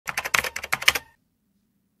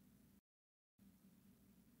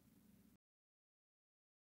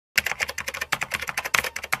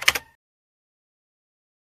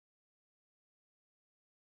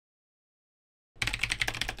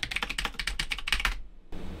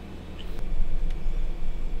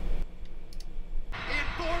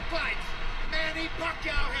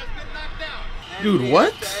Dude, what?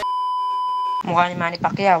 Mukha ni Manny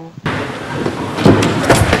Pacquiao.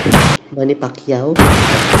 Manny Pacquiao?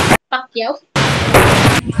 Pacquiao?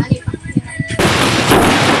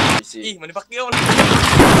 Manny Pacquiao.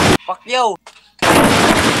 Pacquiao.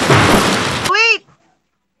 Wait!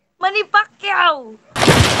 Manny Pacquiao!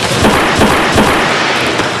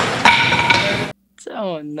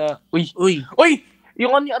 Saan na? Uy!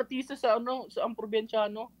 Yung ano artista sa ang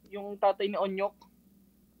probinsyano, yung tatay ni Onyok.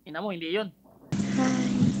 Ina mo, hindi yun. Hi.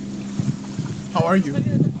 How are you?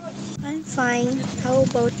 I'm fine. How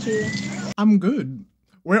about you? I'm good.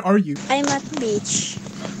 Where are you? I'm at beach.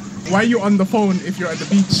 Why are you on the phone if you're at the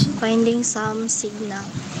beach? Finding some signal.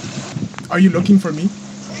 Are you looking for me?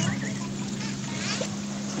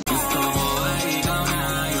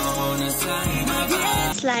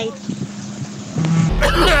 Slide.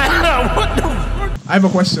 I have a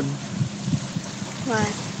question.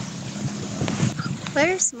 What? Why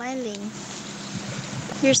are you smiling?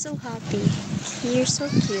 You're so happy. You're so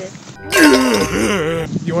cute.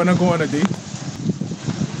 You wanna go on a date?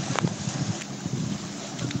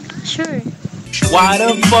 Sure. Why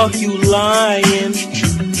the fuck you lying?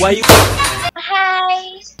 Why you?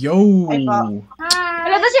 Hi! Yo! Hi!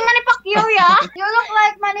 Wala to si Manny Pacquiao, ya? You look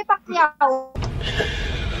like Manny Pacquiao.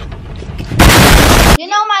 You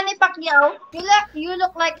know Manny Pacquiao? You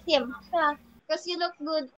look like him. Yeah, because you look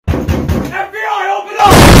good. FBI, open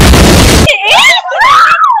up!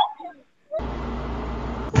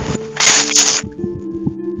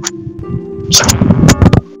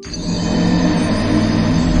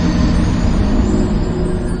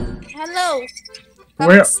 Hello.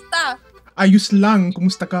 Where? Kamusta? Ayos lang.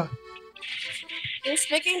 Kumusta ka? You're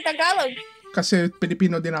speaking Tagalog. Kasi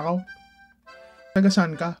Pilipino din ako. Taga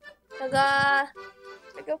saan ka? Taga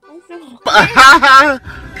Puso.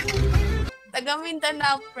 Taga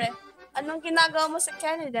Mindanao, pre. Anong ginagawa mo sa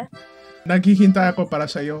Canada? Naghihintay ako para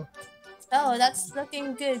sa'yo. Oh, that's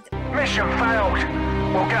looking good. Mission failed.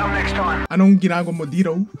 We'll get them next time. Anong ginagawa mo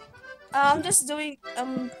dito? I'm just doing,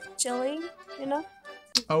 chilling, you know?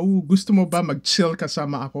 Oh, gusto mo ba mag-chill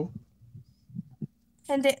kasama ako?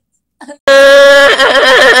 Hindi.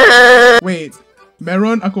 Wait,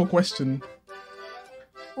 meron ako question.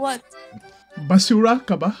 What? Basura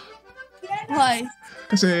ka ba? Why?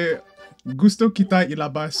 Kasi gusto kita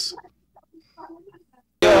ilabas.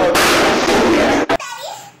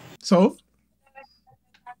 So?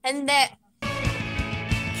 Hindi.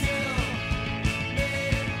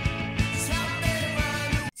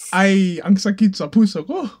 Ay, ang sakit sa puso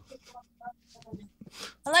ko.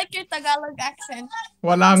 I like your Tagalog accent.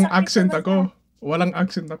 Walang Ang sakit accent talaga. ako. Walang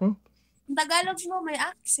accent ako. Ang Tagalog mo may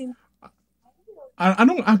accent.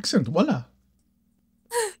 Anong accent? Wala.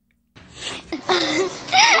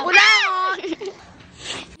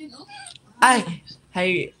 Ay,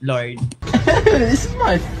 hey, Lord. This is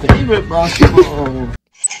my favorite basketball.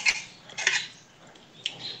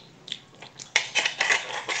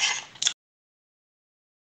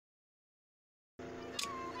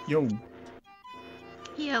 Yo,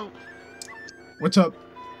 Yo. what's up?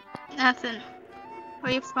 Nothing.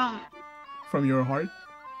 Where you from? From your heart?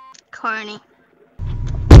 Corny.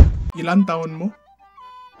 Ilan taon mo?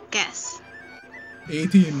 Guess.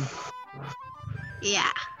 18.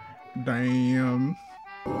 Yeah. Damn.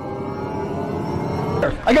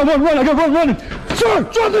 I got one running! Sir,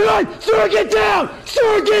 drop the line! Sir, get down!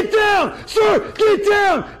 Sir, get down! Sir, get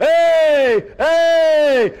down! Hey!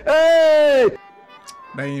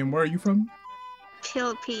 Damn, where are you from?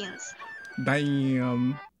 Philippines.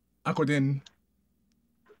 Damn. Ako din.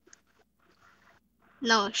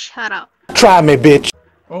 No, shut up. Try me, bitch!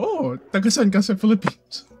 Oo, taga saan ka sa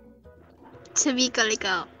Philippines? Sa Bicol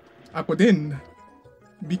ikaw. Ako din.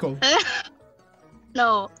 Bicol.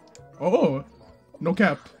 No. Oo, no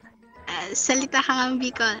cap. Salita ka ng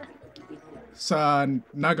Bicol. Sa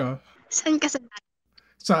Naga. Saan ka sa...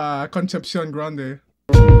 Sa Concepcion Grande.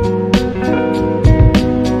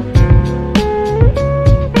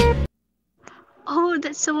 Oh,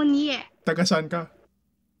 that's so near. Taga saan ka?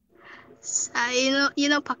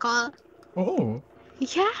 You know Pacol? Oo.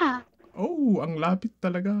 Yeah. Oh, ang lapit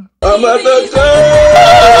talaga.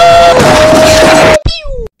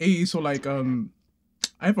 Hey, so like, I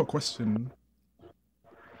have a question.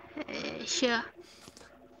 Sure.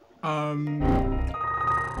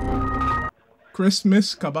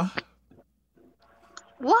 Christmas ka ba?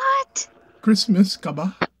 What? Christmas ka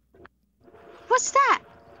ba? What's that?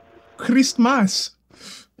 Christmas!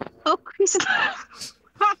 Oh, Christmas.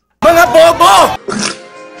 Mga bobo!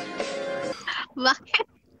 Bakit?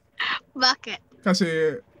 Bakit?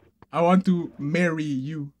 Kasi I want to marry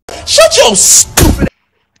you. Shut your stupid...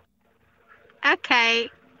 Okay.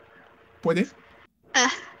 Pwede?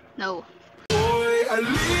 No.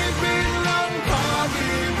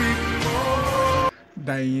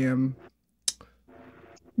 Damn.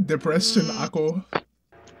 Depression ako.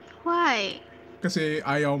 Why? Kasi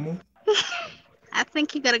ayaw mo. I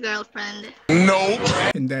think you got a girlfriend.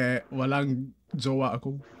 Hindi, walang jowa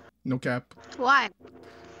ako. No cap. Why?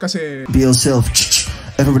 Kasi, Be yourself.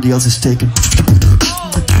 Everybody else is taken.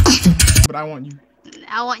 but I want you.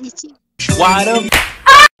 I want you to. Why them?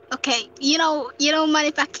 Okay, you know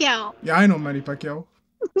Manny Pacquiao. Yeah, I know Manny Pacquiao.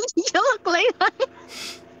 You look like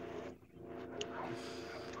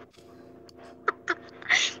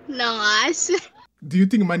No, I swear. Do you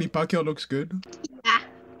think Manny Pacquiao looks good? Yeah,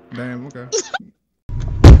 Damn, okay.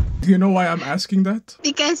 Do you know why I'm asking that?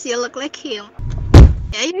 because you look like him.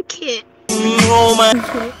 Yeah, you're cute.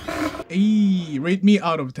 Hey, rate me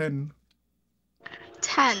out of 10.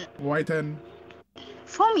 10. Why 10?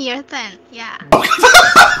 For me, you're 10. Yeah.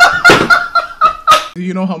 Do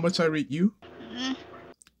you know how much I rate you? Mm,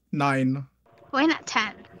 9. Why not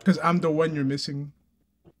 10? Because I'm the one you're missing.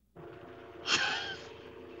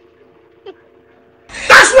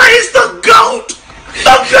 That's why he's the GOAT!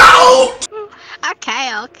 The GOAT! Okay.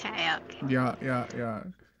 Yeah.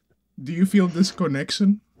 Do you feel this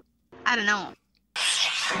connection? I don't know.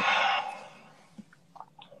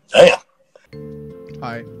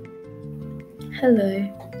 Hi. Hello.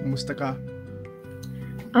 Kumusta ka?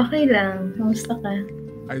 Okay lang. Kamusta ka?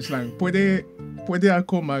 Ayos lang. Pwede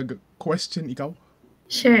ako mag-question ikaw?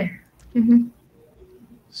 Sure. Mhm.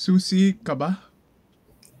 Susi ka ba?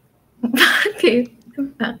 Bakit?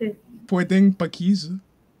 Bakit? Pwedeng pakiz?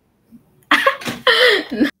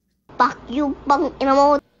 Fuck you, bang ina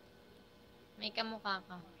mo. May kamukha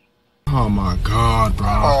ka. Oh my god,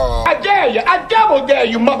 bro. I dare you! I double dare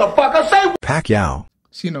you, motherfucker! Say Pacquiao.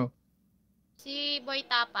 Sino? Si Boy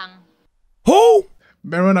Tapang. Who?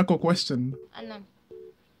 Meron ako question. Ano?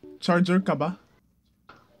 Charger ka ba?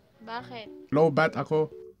 Bakit? Low bat ako.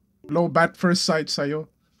 Low bat first sight sa'yo.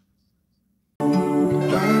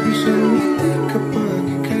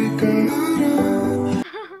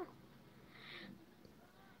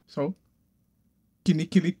 So?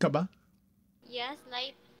 Kinikilig ka ba? Yes,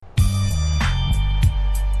 light.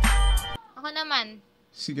 Ako naman.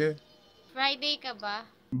 Sige. Friday ka ba?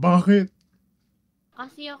 Bakit?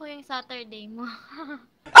 Kasi ako yung Saturday mo.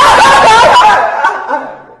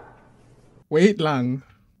 Wait lang.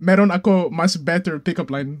 Meron ako mas better pickup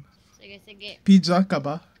line. Sige. Pizza ka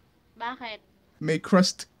ba? Bakit? May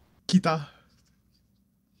crust kita.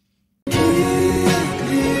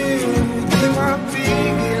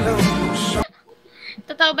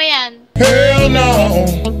 Totoo ba yan? hell no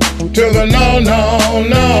to the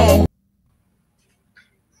no.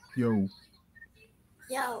 Yo.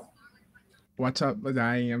 Yo. What's up?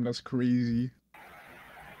 Damn, that's crazy.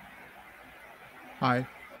 Hi.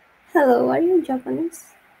 Hello, are you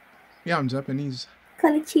Japanese? Yeah, I'm Japanese.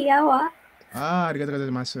 Konnichiwa. Ah, arigatou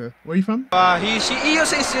gozaimasu. Where are you from? Why are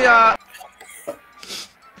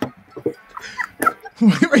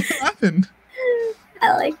you laughing? I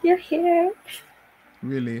like your hair.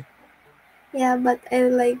 Really? Yeah, but I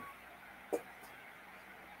like...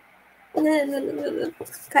 No.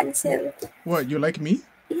 Cancel. What, you like me?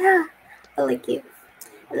 Yeah, I like you.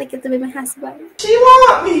 I like you to be my husband. She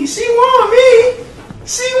want me! She want me!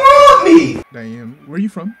 She want me! Damn. Where are you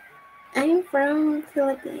from? I'm from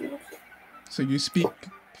Philippines. So you speak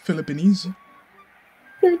Philippines?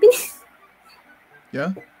 Philippines?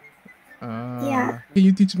 Yeah? Yeah. Can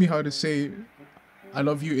you teach me how to say I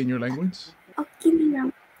love you in your language?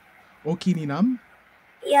 Okininam. Okininam?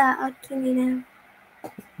 Yeah, Okininam.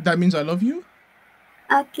 That means I love you?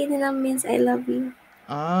 Okininam means I love you.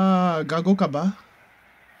 Ah, gago ka ba?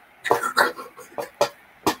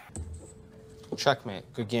 Checkmate.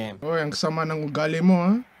 Good game. Oy, ang sama ng ugali mo,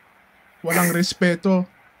 ha? Walang respeto.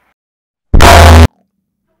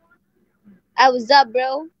 What's up,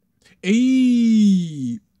 bro?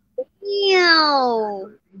 Ay!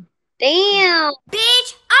 Damn. Bitch,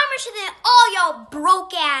 I'm richer than all y'all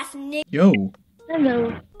broke ass niggas. Yo,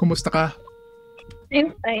 Hello. kumusta ka?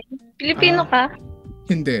 I'm fine. Filipino ka?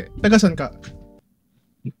 Hindi. Tagasan ka?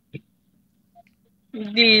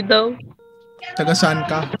 Hindi daw. Tagasan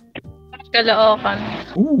ka? Kaloocan.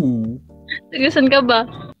 Ooh, Tagasan ka ba?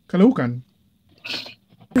 Caloocan.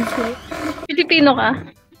 Filipino ka?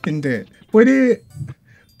 Hindi.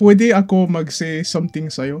 Pwede ako mag-say something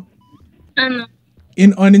sa'yo? Ano?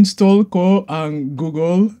 In-uninstall ko ang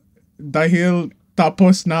Google dahil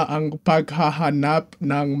tapos na ang paghahanap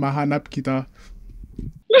ng mahanap kita.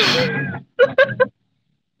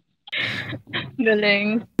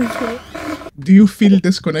 Galing. Do you feel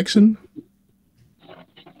this connection?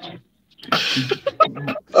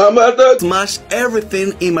 I'm about to smash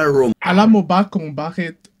everything in my room. Alam mo ba kung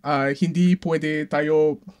bakit hindi pwede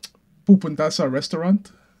tayo pupunta sa restaurant?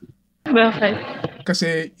 Bakit?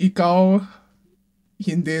 Kasi ikaw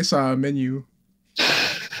hindi sa menu.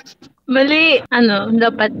 Mali.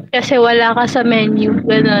 Dapat kasi wala ka sa menu.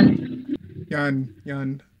 Ganon.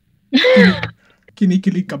 Yan.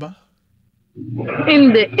 Kinikilig ka ba?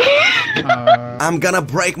 Hindi. I'm gonna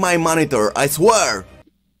break my monitor, I swear.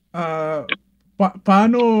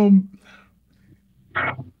 Paano...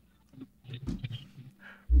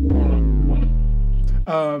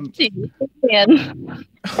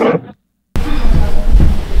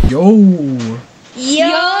 Yo!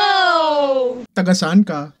 Taga saan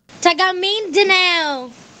ka? Taga Mindanao.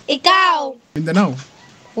 Ikaw? Mindanao.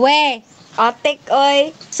 We. Otek, oy.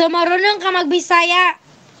 So, marunong ka magbisaya?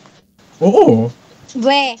 Oo.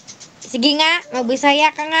 We. Sige nga, magbisaya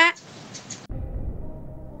ka nga.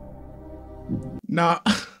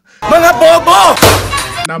 Mga bobo!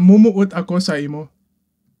 Namumuot ako sa imo.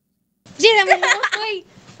 Di na mamumuot, oy.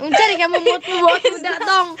 Unsa rin ka mamumuot mo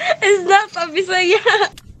datong. Is that pabisaya?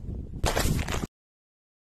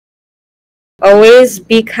 Always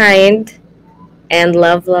be kind and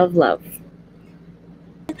love, love, love.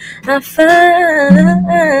 I found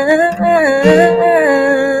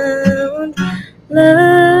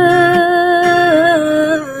love.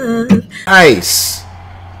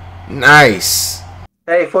 Nice.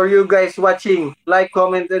 Hey, for you guys watching, like,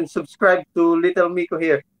 comment, and subscribe to Little Miko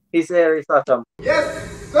here. His hair is awesome. Yes,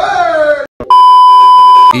 sir!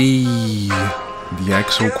 The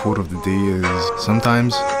actual quote of the day is,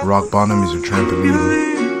 sometimes rock bottom is your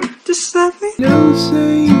trampoline. Just let me know,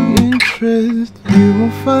 say interest. You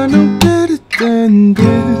won't find no better than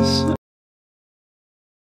this.